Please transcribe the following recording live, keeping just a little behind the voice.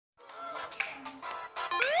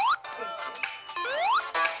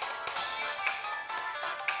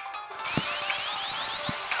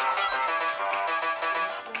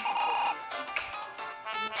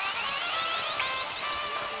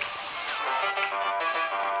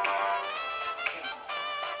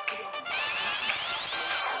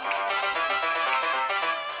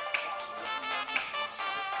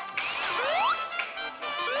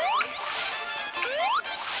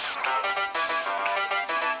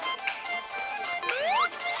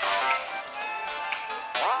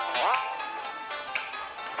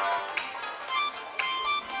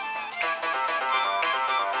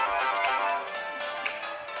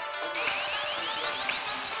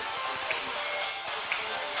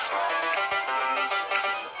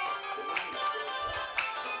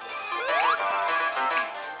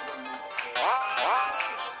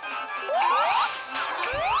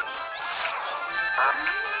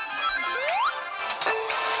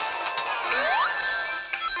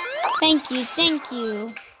Thank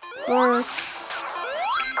you for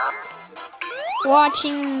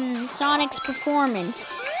watching Sonic's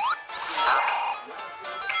performance.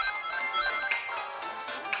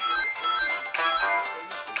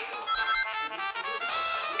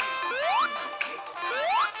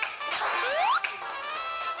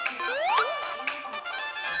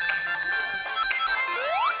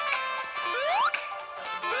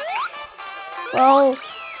 Well,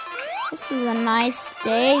 this is a nice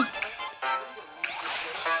day.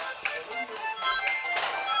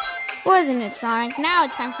 Wasn't it, Sonic? Now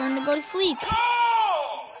it's time for him to go to sleep.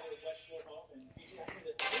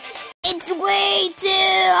 It's way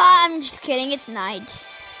too... I'm just kidding, it's night.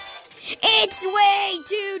 It's way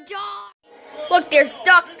too dark. Look, there's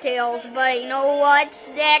DuckTales, but you know what's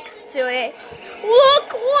next to it?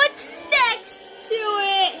 Look what's next to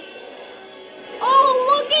it!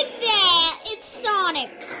 Oh, look at that! It's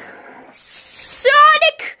Sonic.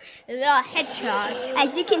 Sonic the Hedgehog.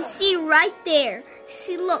 As you can see right there.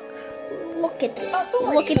 See, look at this.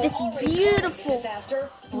 Look at this beautiful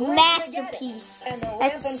masterpiece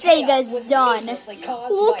that Sega's done.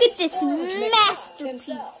 Look at this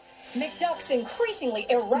masterpiece. McDuck's increasingly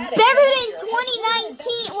erratic. Better than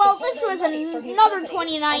 2019. Well, this was another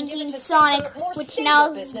 2019 Sonic, which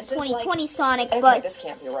now is 2020 Sonic. But look at this,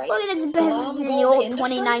 better than the old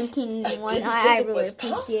 2019 one. I really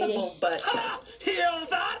appreciate it.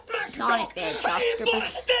 Sonic the Hedgehog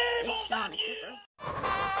strippers. It's Sonic.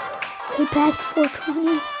 He passed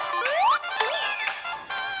 420.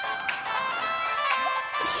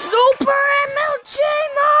 Super MLG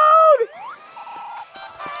mode!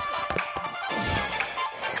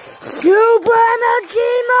 Super MLG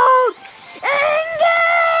mode!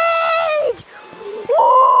 Engage!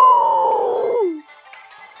 Woo!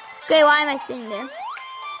 Okay, why am I sitting there?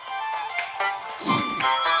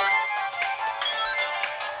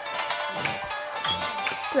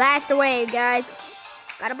 Blast away, guys.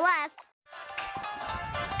 Got a blast.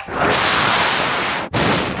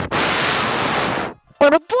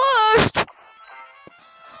 What a blast!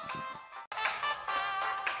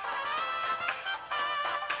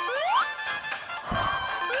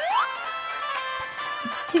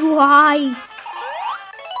 It's too high.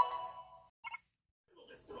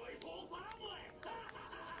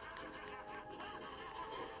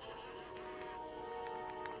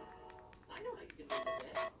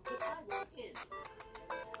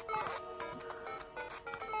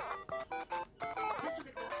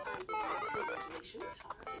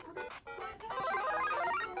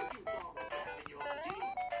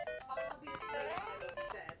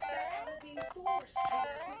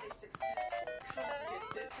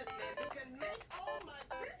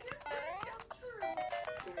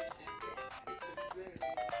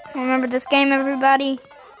 Remember this game, everybody?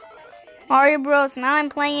 Mario Bros. Now I'm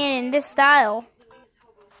playing it in this style.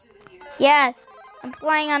 Yeah, I'm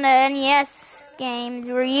playing on the NES games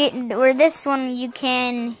where this one you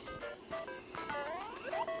can...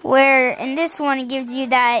 Where in this one it gives you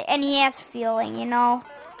that NES feeling, you know?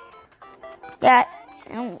 That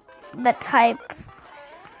type.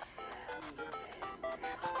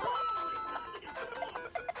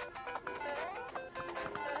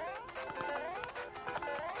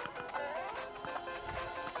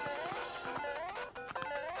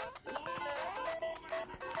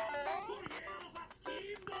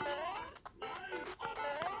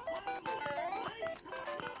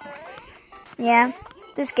 Yeah,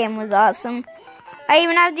 this game was awesome. I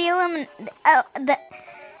even have the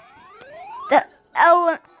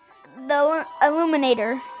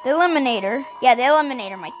Illuminator. Yeah, the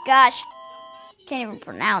Eliminator. My gosh, can't even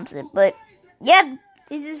pronounce it. But yeah,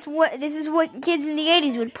 this is what kids in the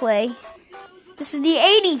 80s would play. This is the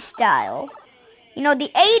 80s style. You know,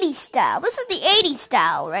 the 80s style. This is the 80s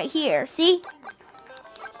style right here. See?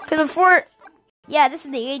 Because before, yeah, this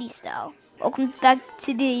is the 80s style. Welcome back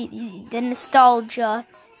to the nostalgia.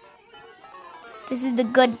 This is the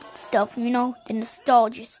good stuff, you know, the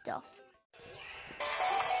nostalgia stuff.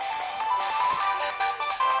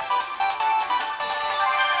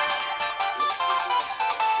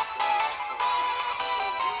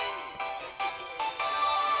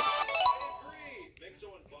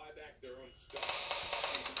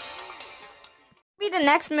 Be the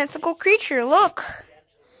next mythical creature. Look.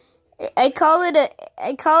 I call it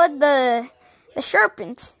the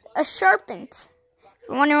serpent. A serpent.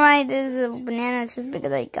 I wonder why there's a banana. It's just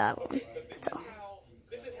because I got one. That's all.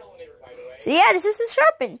 So yeah, this is a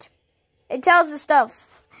serpent. It tells the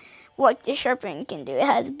stuff what the serpent can do. It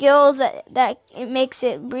has gills that it makes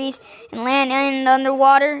it breathe and land and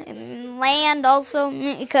underwater and land also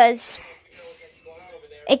because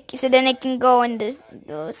So then it can go in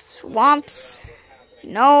the swamps.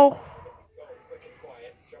 No.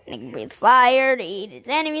 It can breathe fire to eat its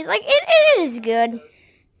enemies. Like, it is good.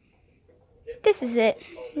 This is it.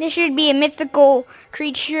 This should be a mythical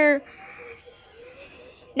creature.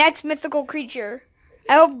 Next mythical creature.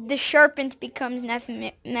 I hope the Sharpent becomes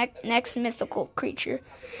next mythical creature.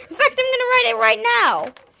 In fact, I'm going to write it right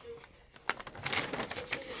now.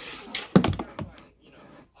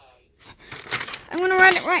 I'm going to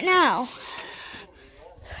write it right now.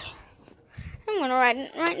 I'm going to write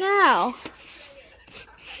it right now.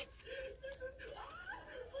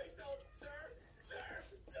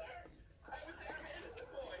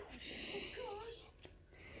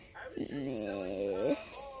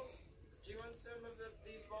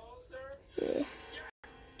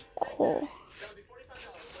 Cool.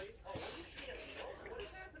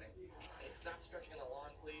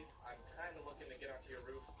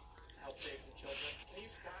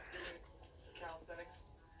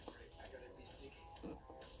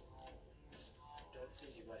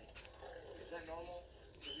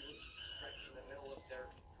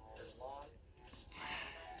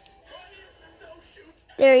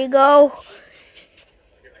 There you go.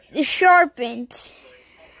 The Sharpent.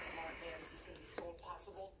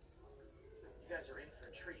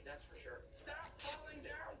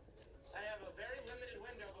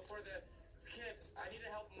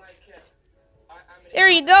 There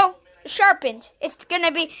you go. Sharpent. It's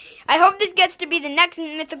gonna be. I hope this gets to be the next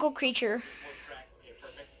mythical creature.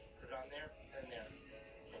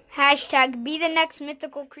 Hashtag be the next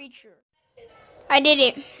mythical creature. I did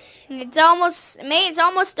it. It's almost May. It's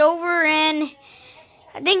almost over, and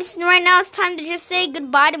I think right now it's time to just say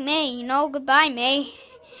goodbye to May. You know, goodbye, May.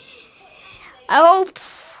 I hope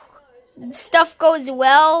stuff goes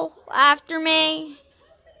well after May.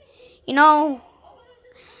 You know,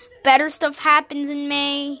 better stuff happens in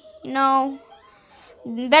May. You know,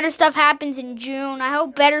 better stuff happens in June. I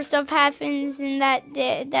hope better stuff happens in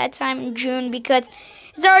that time in June, because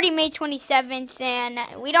it's already May 27th, and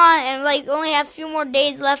we only have a few more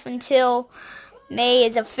days left until May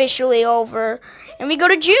is officially over, and we go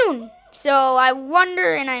to June. So I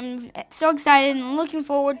wonder, and I'm so excited and looking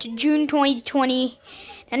forward to June 2020,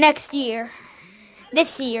 the next year.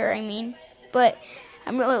 This year, I mean. But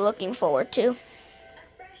I'm really looking forward to.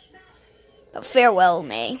 But farewell,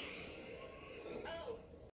 May.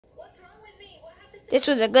 This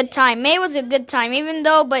was a good time. May was a good time, even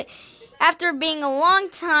though, but after being a long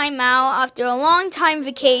time out, after a long time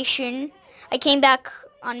vacation, I came back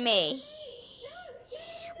on May.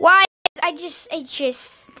 Why? I just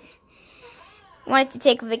wanted to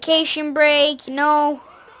take a vacation break, you know.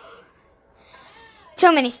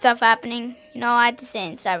 Too many stuff happening. You know, I had to stay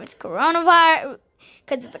inside with coronavirus,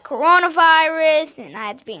 because of the coronavirus, and I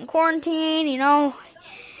had to be in quarantine, you know.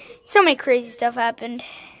 So many crazy stuff happened.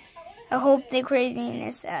 I hope the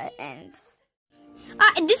craziness ends.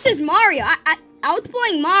 This is Mario. I was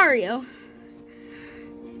playing Mario.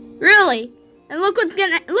 Really? And look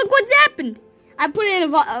what's happened. I put it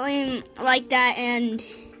in like that, and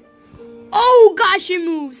oh gosh, it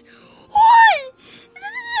moves. What? Does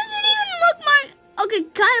it even look okay,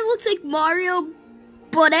 kind of looks like Mario,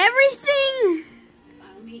 but everything.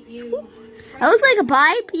 I'll meet you. It looks like a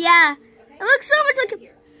pipe. Yeah. It looks so much like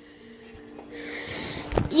a.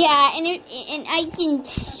 Yeah, and I can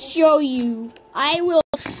show you. I will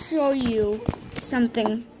show you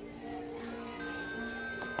something.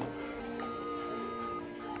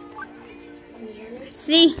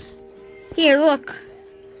 See? Here, look.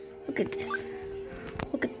 Look at this.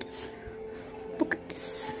 Look at this. Look at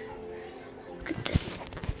this. Look at this.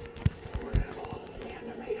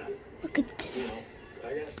 Look at this.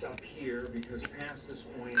 I gotta stop here because past this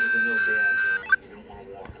point is a no dad zone. You don't want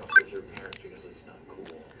to walk up with your parents because it's not cool.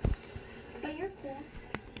 But you're cool.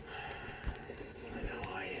 I know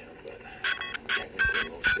I am, but technically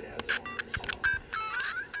most dads aren't. So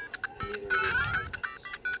neither of these happens.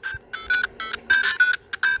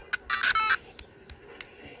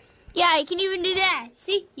 Yeah, you can even do that.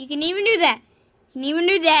 See? You can even do that. You can even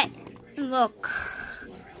do that. Look.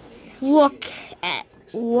 Look at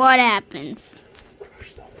what happens.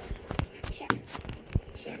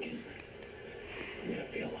 Second, you're gonna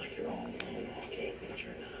feel like you're all alone, okay, but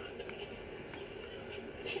you're not.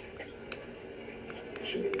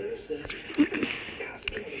 Should we lose this?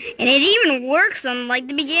 And it even works on like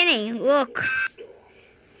the beginning. Look.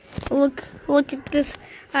 Look at this.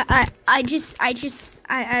 I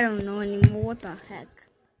don't know anymore. What the heck?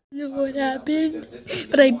 I don't know what happened,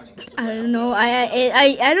 but I don't know.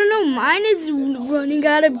 I don't know. Mine is running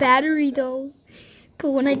out of battery though.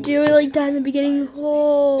 But when I do it like that in the beginning,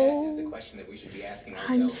 oh,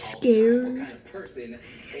 I'm scared.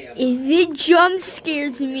 If it jump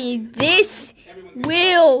scares me, this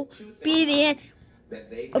will be the end.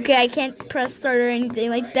 Okay, I can't press start or anything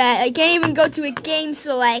like that. I can't even go to a game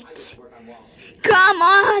select. Come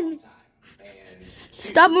on!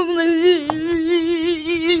 Stop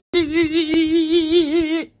moving.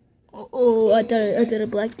 Oh, I thought I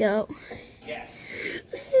blacked out. What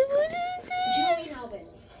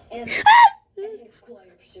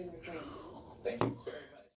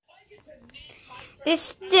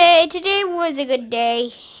is it? Today was a good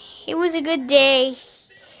day. It was a good day.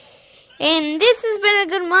 And this has been a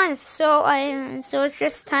good month, so it's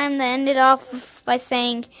just time to end it off by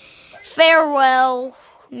saying farewell,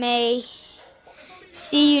 May.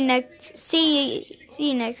 See you next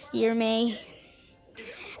year, May.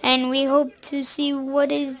 And we hope to see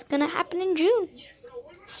what is gonna happen in June.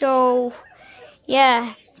 So,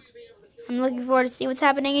 yeah, I'm looking forward to see what's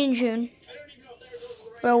happening in June.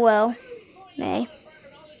 Farewell, May.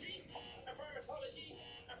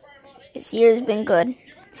 This year has been good.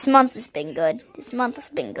 This month has been good.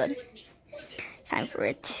 Time for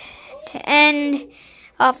it to end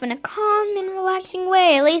off in a calm and relaxing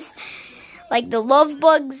way. At least, like, the love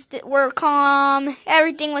bugs that were calm.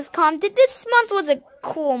 Everything was calm. This month was a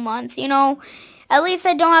cool month, you know. At least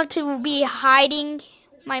I don't have to be hiding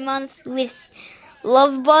my month with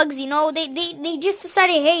love bugs, you know. They just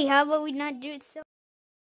decided, hey, how about we not do it so